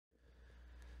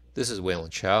This is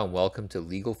Wayland Chow, and welcome to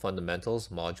Legal Fundamentals,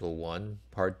 Module 1,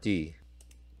 Part D.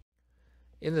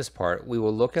 In this part, we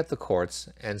will look at the courts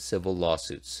and civil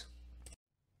lawsuits.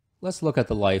 Let's look at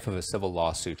the life of a civil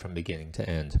lawsuit from beginning to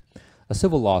end. A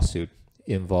civil lawsuit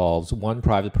involves one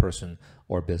private person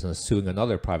or business suing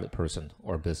another private person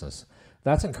or business.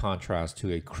 That's in contrast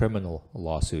to a criminal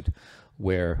lawsuit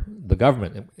where the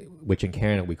government, which in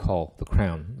Canada we call the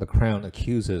Crown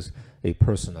accuses a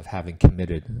person of having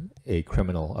committed a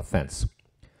criminal offense.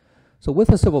 So with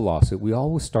a civil lawsuit, we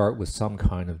always start with some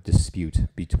kind of dispute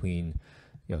between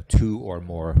two or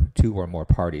more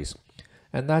parties.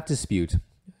 And that dispute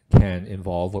can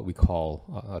involve what we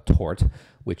call a tort,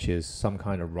 which is some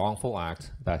kind of wrongful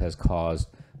act that has caused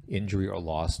injury or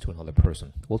loss to another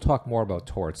person. We'll talk more about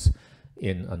torts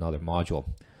in another module.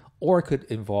 Or it could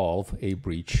involve a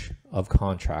breach of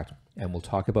contract, and we'll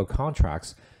talk about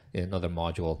contracts in another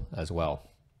module as well.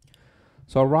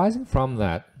 So arising from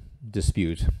that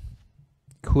dispute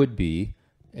could be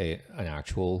an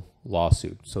actual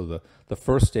lawsuit. So the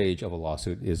first stage of a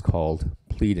lawsuit is called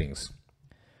pleadings.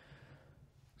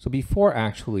 So before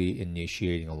actually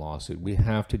initiating a lawsuit, we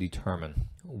have to determine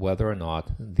whether or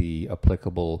not the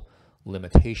applicable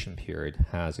limitation period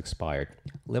has expired.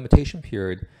 Limitation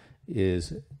period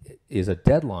is a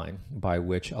deadline by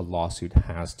which a lawsuit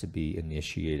has to be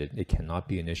initiated. It cannot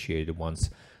be initiated once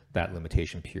that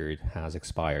limitation period has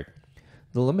expired.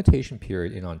 The limitation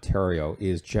period in Ontario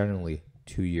is generally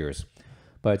 2 years,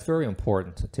 but it's very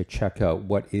important to check out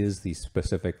what is the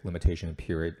specific limitation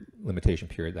period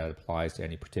that applies to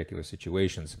any particular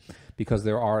situations, because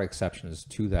there are exceptions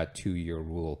to that 2-year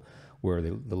rule where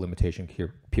the limitation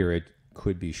period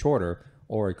could be shorter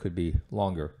or it could be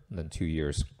longer than 2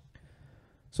 years.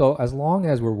 So as long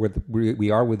as we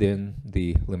are within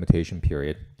the limitation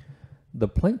period, the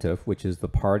plaintiff, which is the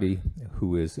party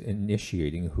who is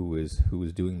initiating, who is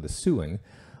doing the suing,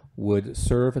 would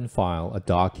serve and file a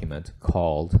document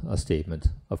called a statement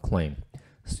of claim.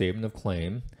 A statement of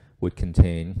claim would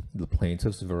contain the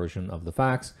plaintiff's version of the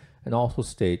facts and also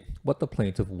state what the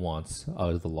plaintiff wants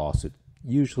out of the lawsuit.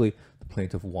 Usually the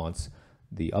plaintiff wants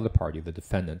the other party, the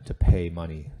defendant, to pay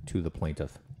money to the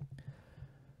plaintiff.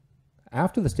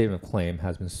 After the statement of claim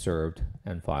has been served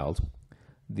and filed,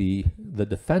 the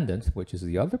defendant, which is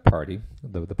the other party,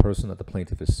 the person that the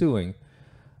plaintiff is suing,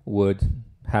 would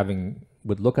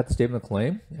look at the statement of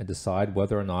claim and decide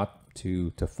whether or not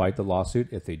to fight the lawsuit.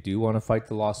 If they do want to fight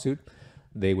the lawsuit,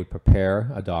 they would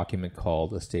prepare a document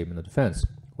called a statement of defense,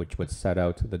 which would set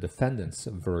out the defendant's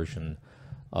version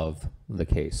of the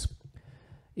case.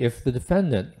 If the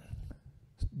defendant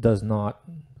does not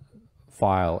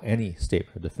file any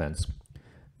statement of defense,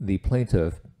 the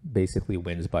plaintiff basically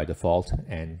wins by default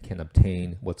and can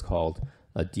obtain what's called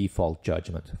a default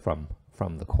judgment from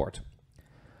the court.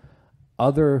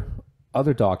 Other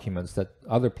documents,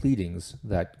 other pleadings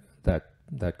that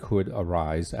could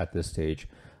arise at this stage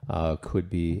could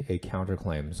be a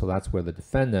counterclaim. So that's where the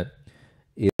defendant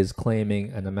is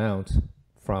claiming an amount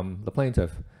from the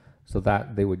plaintiff, so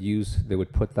that they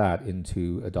would put that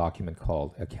into a document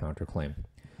called a counterclaim.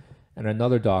 And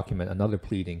another document, another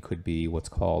pleading, could be what's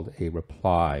called a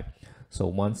reply. So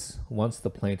once the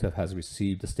plaintiff has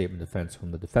received a statement of defense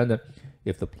from the defendant,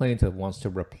 if the plaintiff wants to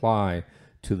reply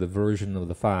to the version of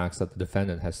the facts that the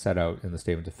defendant has set out in the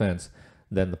statement of defense,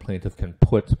 then the plaintiff can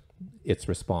put its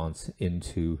response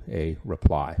into a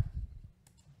reply.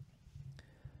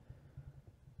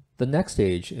 The next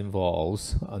stage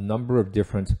involves a number of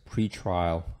different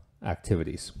pretrial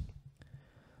activities.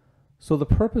 So the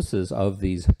purposes of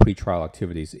these pretrial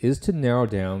activities is to narrow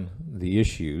down the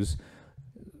issues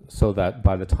so that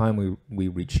by the time we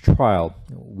reach trial,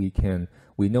 we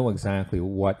know exactly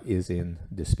what is in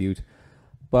dispute.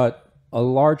 But a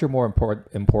larger, more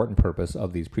important purpose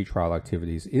of these pretrial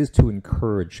activities is to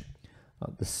encourage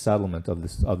the settlement of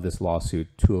this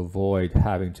lawsuit, to avoid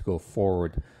having to go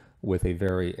forward with a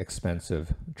very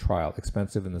expensive trial.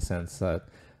 Expensive in the sense that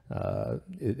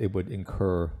it would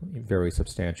incur very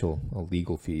substantial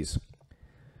legal fees.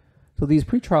 So these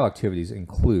pretrial activities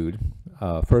include,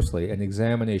 firstly, an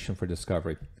examination for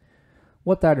discovery.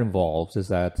 What that involves is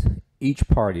that each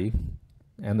party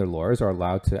and their lawyers are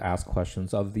allowed to ask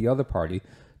questions of the other party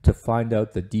to find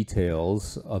out the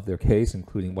details of their case,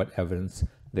 including what evidence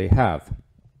they have.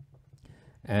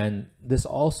 And this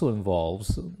also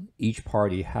involves each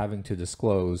party having to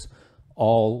disclose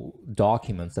all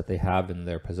documents that they have in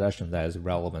their possession that is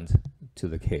relevant to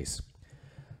the case.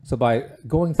 So by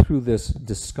going through this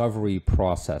discovery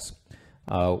process,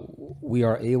 we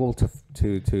are able to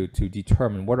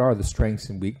determine what are the strengths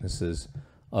and weaknesses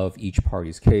of each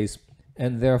party's case,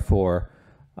 and therefore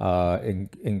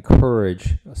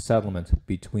encourage a settlement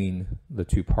between the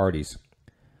two parties.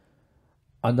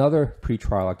 Another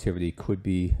pretrial activity could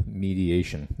be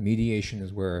mediation. Mediation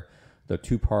is where the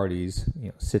two parties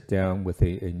sit down with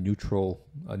a neutral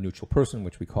person,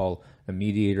 which we call a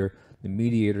mediator. The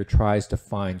mediator tries to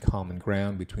find common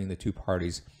ground between the two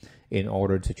parties in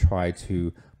order to try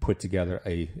to put together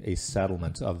a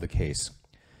settlement of the case.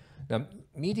 Now,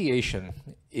 mediation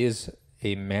is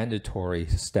a mandatory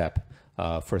step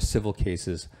for civil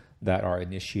cases that are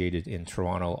initiated in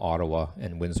Toronto, Ottawa,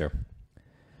 and Windsor.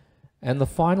 And the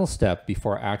final step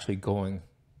before actually going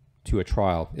to a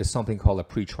trial is something called a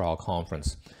pretrial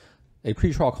conference. A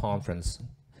pretrial conference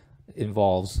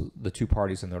involves the two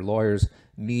parties and their lawyers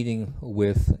meeting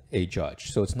with a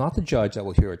judge. So it's not the judge that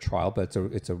will hear a trial, but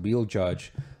it's a real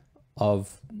judge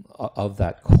of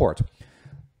that court.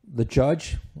 The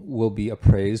judge will be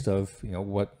appraised of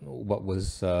what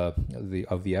was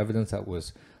the evidence that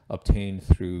was obtained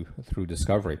through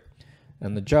discovery.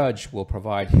 And the judge will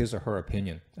provide his or her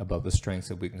opinion about the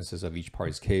strengths and weaknesses of each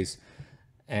party's case,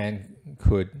 and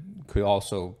could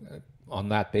also, on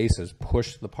that basis,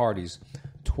 push the parties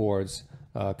towards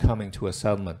coming to a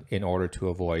settlement in order to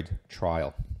avoid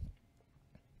trial.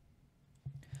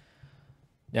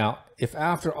 Now, if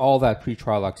after all that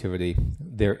pretrial activity,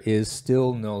 there is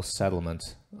still no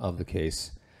settlement of the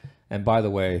case, and by the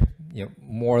way,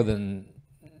 more than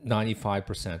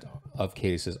 95% of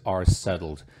cases are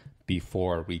settled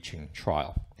before reaching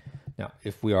trial. Now,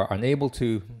 if we are unable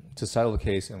to settle the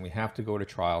case and we have to go to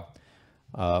trial,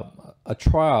 a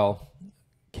trial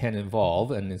can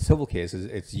involve, and in civil cases,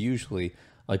 it's usually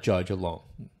a judge alone.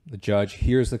 The judge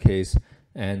hears the case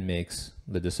and makes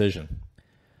the decision.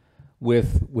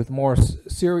 With more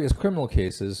serious criminal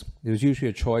cases, there's usually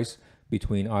a choice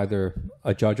between either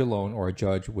a judge alone or a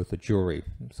judge with a jury.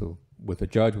 So with a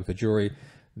judge with a jury,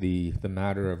 the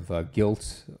matter of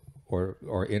guilt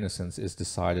or innocence is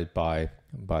decided by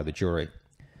the jury.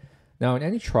 Now, in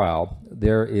any trial,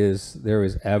 there is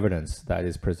evidence that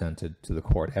is presented to the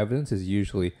court. Evidence is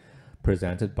usually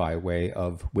presented by way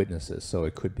of witnesses. So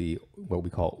it could be what we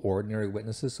call ordinary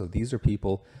witnesses. So these are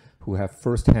people who have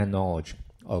firsthand knowledge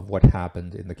of what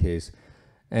happened in the case.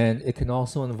 And it can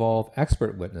also involve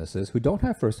expert witnesses who don't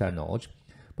have firsthand knowledge,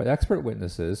 but expert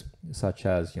witnesses such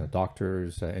as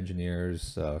doctors,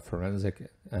 engineers,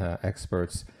 forensic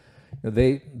experts.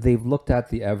 They've looked at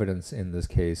the evidence in this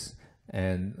case,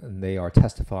 and they are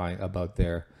testifying about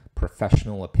their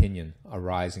professional opinion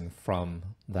arising from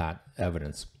that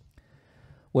evidence.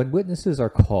 When witnesses are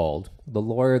called, the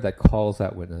lawyer that calls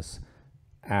that witness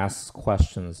asks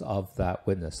questions of that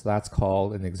witness. That's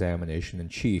called an examination in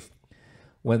chief.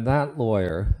 When that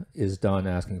lawyer is done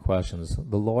asking questions,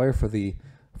 the lawyer for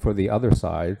the other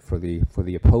side, for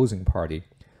the opposing party,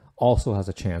 also has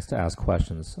a chance to ask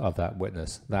questions of that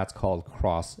witness. That's called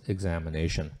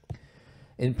cross-examination.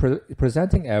 In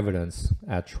presenting evidence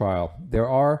at trial, there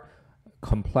are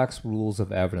complex rules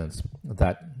of evidence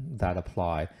that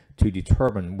apply to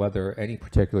determine whether any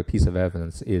particular piece of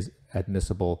evidence is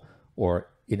admissible or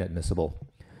inadmissible.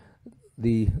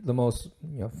 The most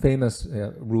famous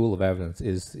rule of evidence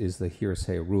is the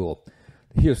hearsay rule.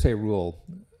 The hearsay rule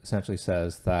essentially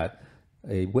says that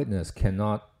a witness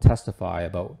cannot testify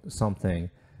about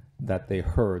something that they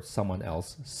heard someone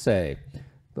else say.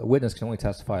 The witness can only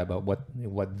testify about what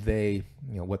they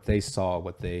saw,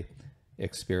 what they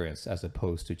experienced, as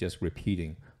opposed to just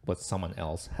repeating what someone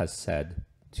else has said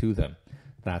to them.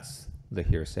 That's the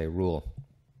hearsay rule.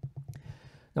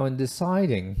 Now, in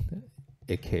deciding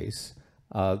a case,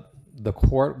 the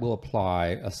court will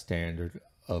apply a standard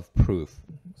of proof.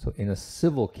 So in a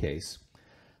civil case,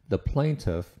 the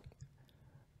plaintiff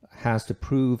has to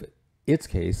prove its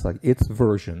case, like its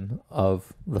version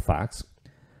of the facts,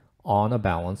 on a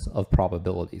balance of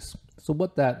probabilities. So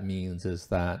what that means is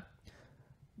that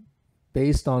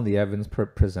based on the evidence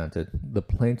presented, the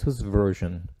plaintiff's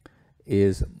version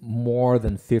is more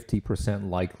than 50%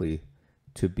 likely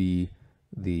to be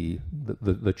the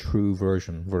true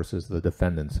version versus the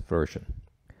defendant's version.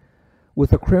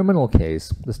 With a criminal case,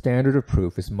 the standard of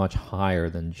proof is much higher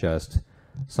than just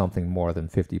something more than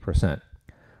 50%.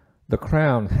 The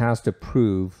Crown has to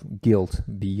prove guilt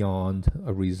beyond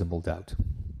a reasonable doubt.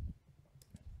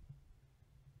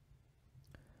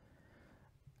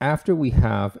 After we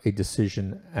have a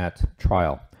decision at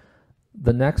trial,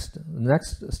 the next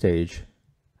stage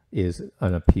is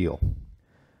an appeal.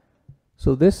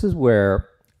 So this is where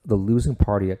the losing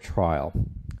party at trial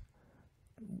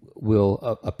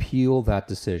will appeal that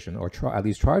decision, or at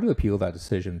least try to appeal that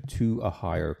decision to a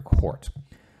higher court.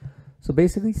 So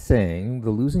basically saying, the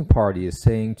losing party is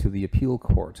saying to the appeal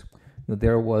court,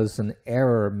 there was an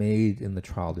error made in the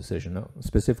trial decision,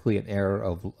 specifically an error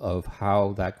of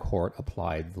how that court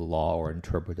applied the law or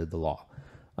interpreted the law.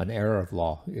 An error of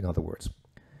law, in other words.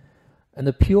 An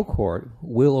appeal court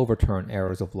will overturn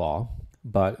errors of law,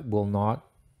 but will not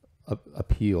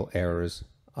appeal errors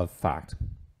of fact.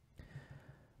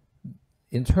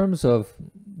 In terms of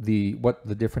the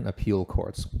different appeal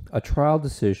courts, a trial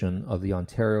decision of the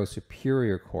Ontario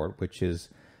Superior Court, which is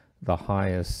the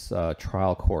highest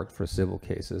trial court for civil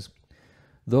cases,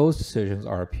 those decisions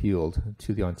are appealed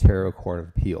to the Ontario Court of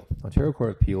Appeal. Ontario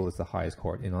Court of Appeal is the highest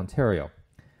court in Ontario.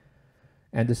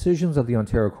 And decisions of the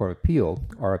Ontario Court of Appeal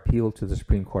are appealed to the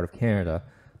Supreme Court of Canada,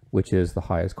 which is the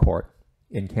highest court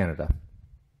in Canada.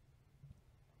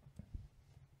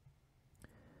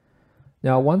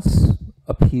 Now, once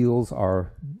appeals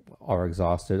are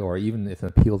exhausted, or even if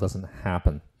an appeal doesn't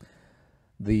happen,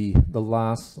 the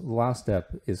last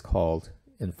step is called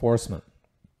enforcement.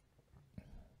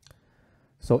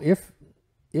 So if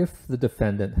the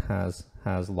defendant has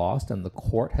lost and the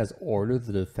court has ordered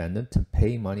the defendant to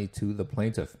pay money to the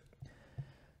plaintiff,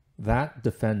 that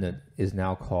defendant is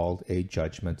now called a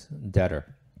judgment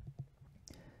debtor.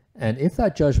 And if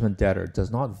that judgment debtor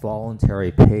does not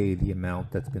voluntarily pay the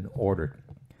amount that's been ordered,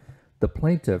 the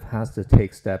plaintiff has to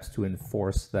take steps to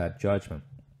enforce that judgment.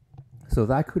 So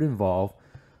that could involve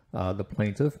the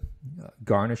plaintiff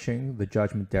garnishing the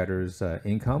judgment debtor's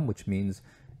income, which means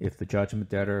if the judgment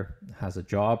debtor has a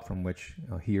job from which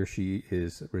he or she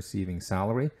is receiving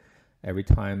salary, every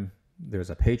time there's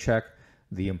a paycheck,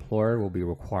 the employer will be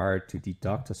required to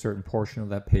deduct a certain portion of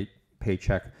that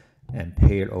paycheck and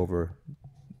pay it over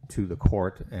to the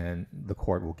court, and the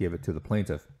court will give it to the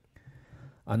plaintiff.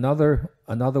 Another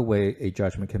way a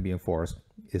judgment can be enforced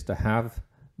is to have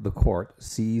the court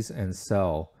seize and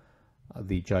sell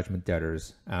the judgment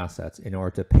debtor's assets in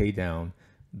order to pay down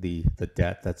the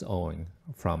debt that's owing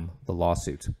from the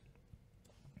lawsuit.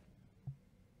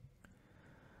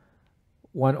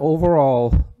 One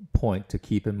overall point to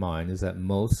keep in mind is that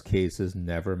most cases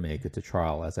never make it to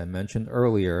trial. As I mentioned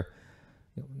earlier,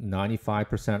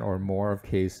 95% or more of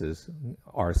cases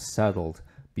are settled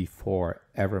before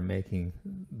ever making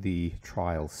the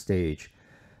trial stage.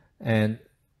 And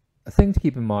a thing to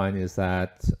keep in mind is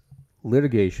that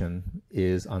litigation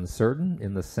is uncertain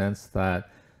in the sense that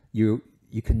you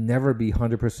can never be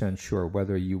 100% sure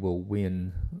whether you will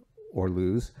win or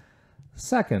lose.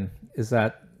 Second is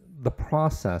that the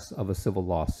process of a civil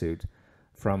lawsuit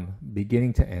from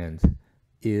beginning to end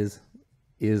is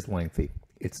lengthy.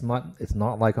 It's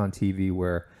not like on TV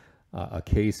where a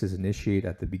case is initiated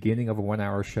at the beginning of a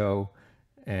 1-hour show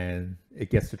and it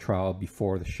gets to trial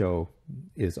before the show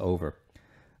is over.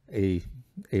 A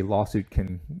lawsuit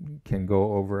can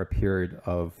go over a period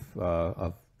of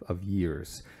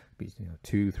years,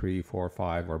 2, 3, 4,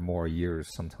 5, or more years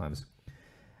sometimes.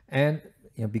 And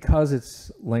because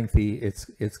it's lengthy,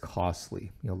 it's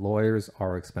costly. Lawyers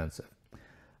are expensive.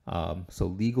 So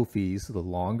legal fees, the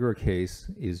longer a case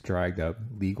is dragged out,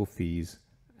 legal fees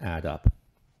add up.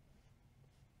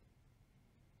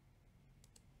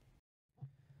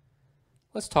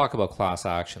 Let's talk about class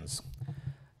actions.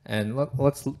 And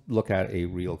let's look at a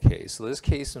real case. So this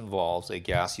case involves a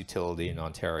gas utility in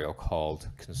Ontario called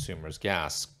Consumers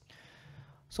Gas.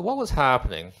 So what was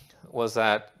happening was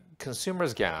that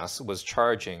Consumers Gas was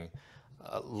charging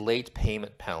late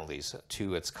payment penalties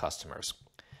to its customers.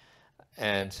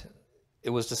 And it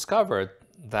was discovered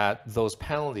that those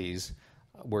penalties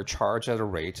were charged at a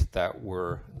rate that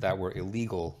were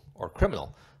illegal or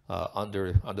criminal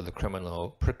under the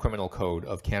criminal code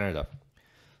of Canada.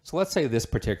 So let's say this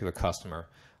particular customer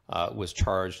was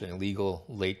charged an illegal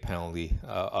late penalty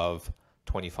of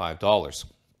 $25.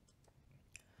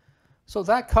 So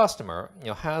that customer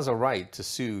has a right to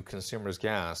sue Consumers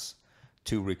Gas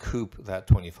to recoup that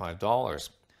 $25.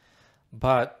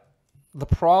 But the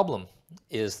problem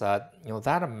is that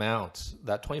that amount,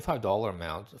 that $25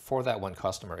 amount for that one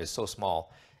customer is so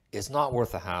small, it's not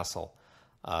worth the hassle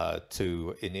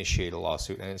to initiate a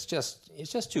lawsuit, and it's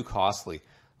just too costly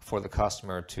for the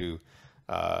customer to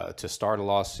start a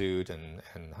lawsuit and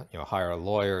hire a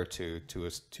lawyer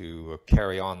to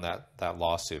carry on that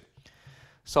lawsuit.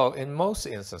 So in most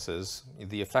instances,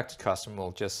 the affected customer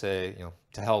will just say,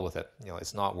 to hell with it.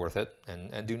 It's not worth it,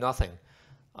 and do nothing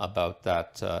about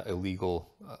that illegal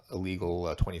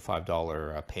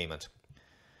 $25 payment.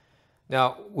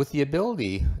 Now, with the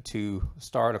ability to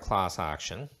start a class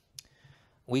action,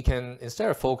 we can, instead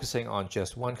of focusing on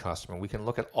just one customer, we can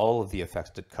look at all of the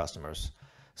affected customers.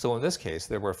 So in this case,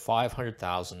 there were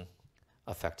 500,000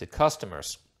 affected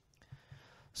customers.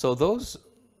 So those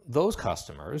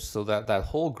customers, so that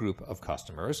whole group of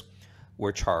customers,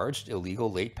 were charged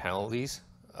illegal late penalties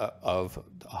of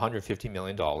 $150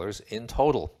 million in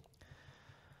total.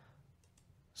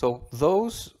 So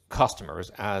those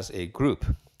customers as a group,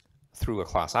 through a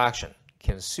class action,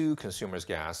 can sue Consumers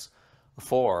Gas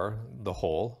for the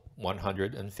whole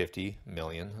 $150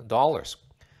 million.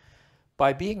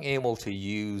 By being able to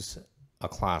use a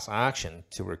class action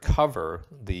to recover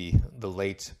the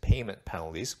late payment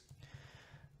penalties,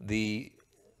 the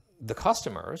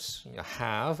customers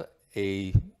have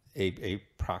a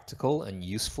practical and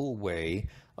useful way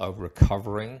of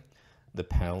recovering the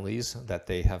penalties that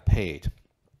they have paid.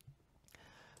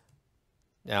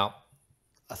 Now,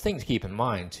 a thing to keep in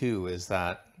mind too is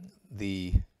that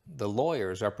the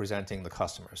lawyers representing the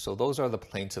customers, so those are the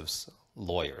plaintiff's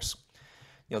lawyers,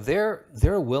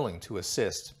 they're willing to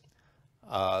assist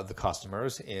the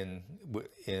customers in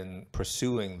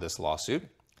pursuing this lawsuit.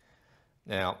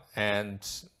 Now, and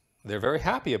they're very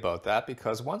happy about that,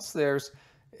 because once there's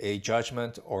a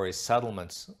judgment or a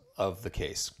settlement of the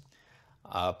case,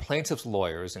 plaintiff's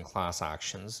lawyers in class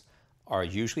actions are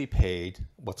usually paid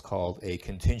what's called a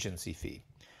contingency fee.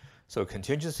 So a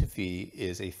contingency fee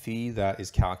is a fee that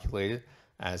is calculated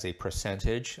as a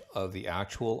percentage of the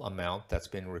actual amount that's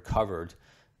been recovered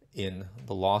in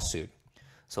the lawsuit.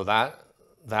 So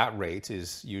that rate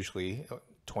is usually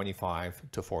 25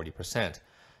 to 40%.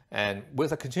 And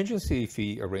with a contingency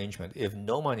fee arrangement, if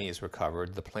no money is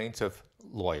recovered, the plaintiff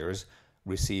lawyers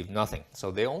receive nothing. So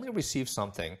they only receive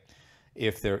something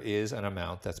if there is an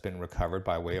amount that's been recovered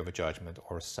by way of a judgment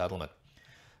or settlement.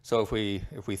 So if we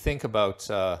think about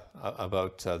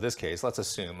this case, let's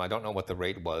assume, I don't know what the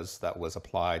rate was that was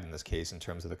applied in this case in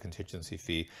terms of the contingency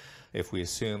fee. If we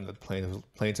assume that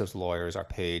plaintiff's lawyers are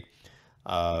paid,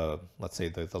 let's say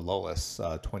the lowest,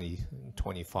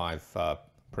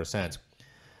 25%.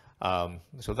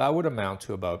 So that would amount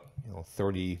to about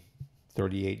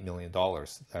 $38 million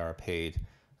that are paid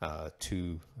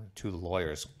to the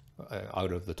lawyers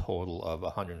out of the total of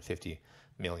 $150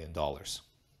 million.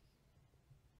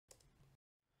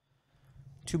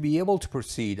 To be able to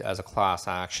proceed as a class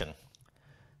action,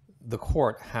 the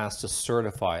court has to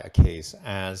certify a case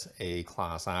as a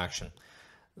class action.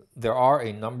 There are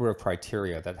a number of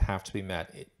criteria that have to be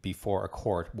met before a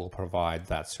court will provide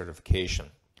that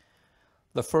certification.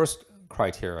 The first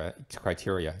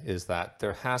criteria is that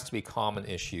there has to be common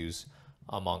issues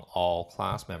among all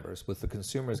class members. With the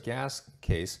Consumers Gas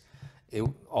case,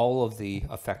 all of the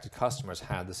affected customers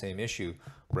had the same issue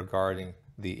regarding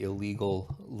the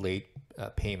illegal late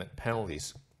payment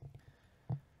penalties.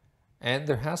 And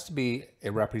there has to be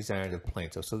a representative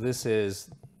plaintiff. So this is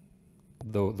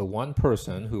the one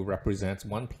person who represents,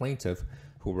 one plaintiff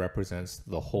who represents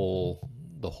the whole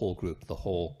group, the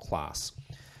whole class.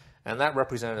 And that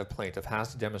representative plaintiff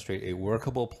has to demonstrate a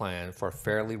workable plan for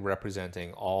fairly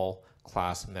representing all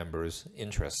class members'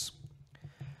 interests.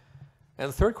 And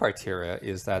the third criteria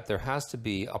is that there has to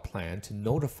be a plan to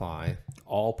notify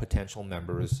all potential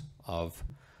members of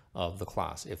the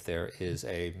class. If there is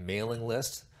a mailing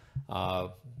list,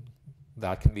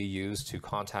 that can be used to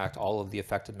contact all of the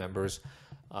affected members.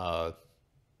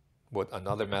 What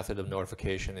another method of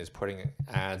notification is putting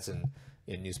ads in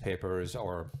newspapers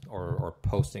or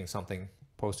posting something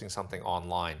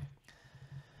online.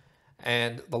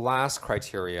 And the last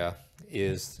criteria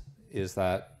is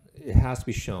that it has to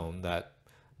be shown that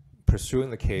pursuing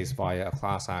the case via a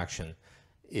class action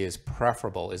is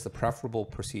the preferable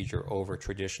procedure over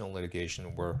traditional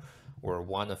litigation where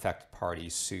one affected party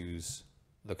sues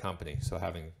the company, so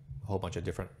having a whole bunch of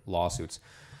different lawsuits.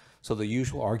 So the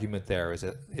usual argument there is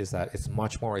that it's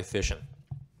much more efficient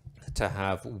to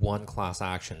have one class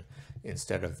action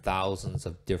instead of thousands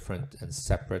of different and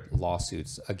separate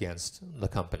lawsuits against the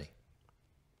company.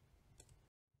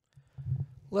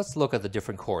 Let's look at the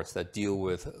different courts that deal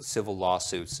with civil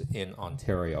lawsuits in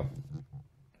Ontario.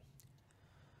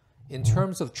 In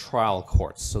terms of trial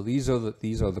courts, so these are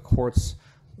the courts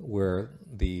where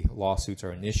the lawsuits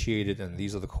are initiated, and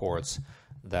these are the courts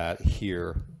that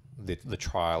hear the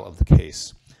trial of the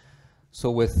case. So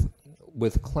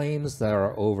with claims that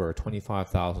are over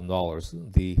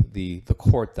 $25,000, the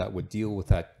court that would deal with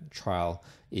that trial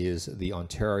is the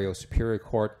Ontario Superior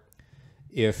Court.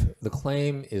 If the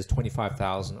claim is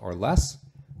 $25,000 or less,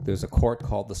 there's a court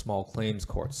called the Small Claims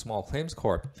Court. Small Claims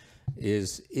Court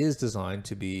is designed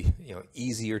to be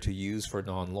easier to use for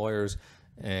non-lawyers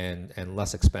and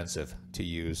less expensive to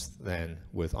use than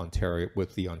with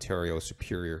the Ontario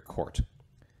Superior Court.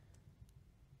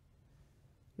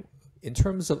 In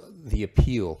terms of the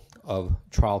appeal of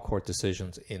trial court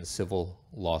decisions in civil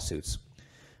lawsuits,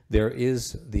 there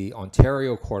is the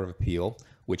Ontario Court of Appeal,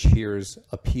 which hears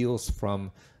appeals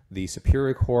from the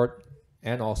Superior Court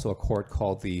and also a court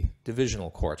called the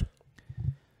Divisional Court.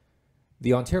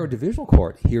 The Ontario Divisional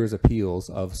Court hears appeals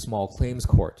of small claims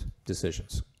court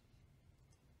decisions.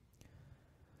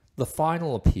 The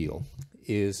final appeal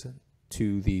is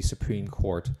to the Supreme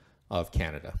Court of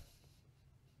Canada.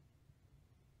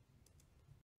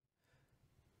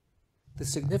 The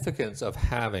significance of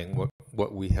having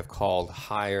what we have called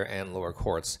higher and lower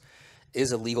courts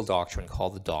is a legal doctrine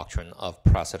called the doctrine of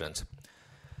precedent.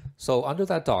 So under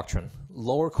that doctrine,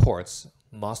 lower courts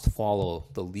must follow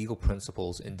the legal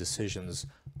principles and decisions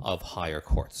of higher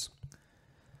courts.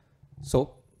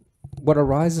 So what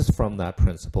arises from that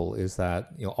principle is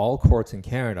that all courts in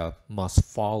Canada must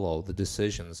follow the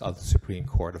decisions of the Supreme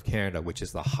Court of Canada, which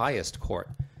is the highest court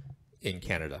in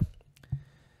Canada.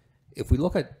 If we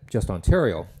look at just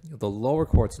Ontario, the lower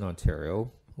courts in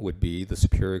Ontario would be the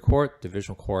Superior Court,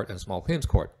 Divisional Court, and Small Claims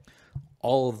Court.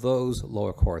 All of those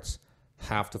lower courts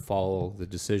have to follow the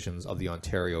decisions of the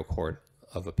Ontario Court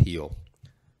of Appeal,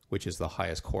 which is the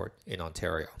highest court in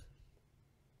Ontario.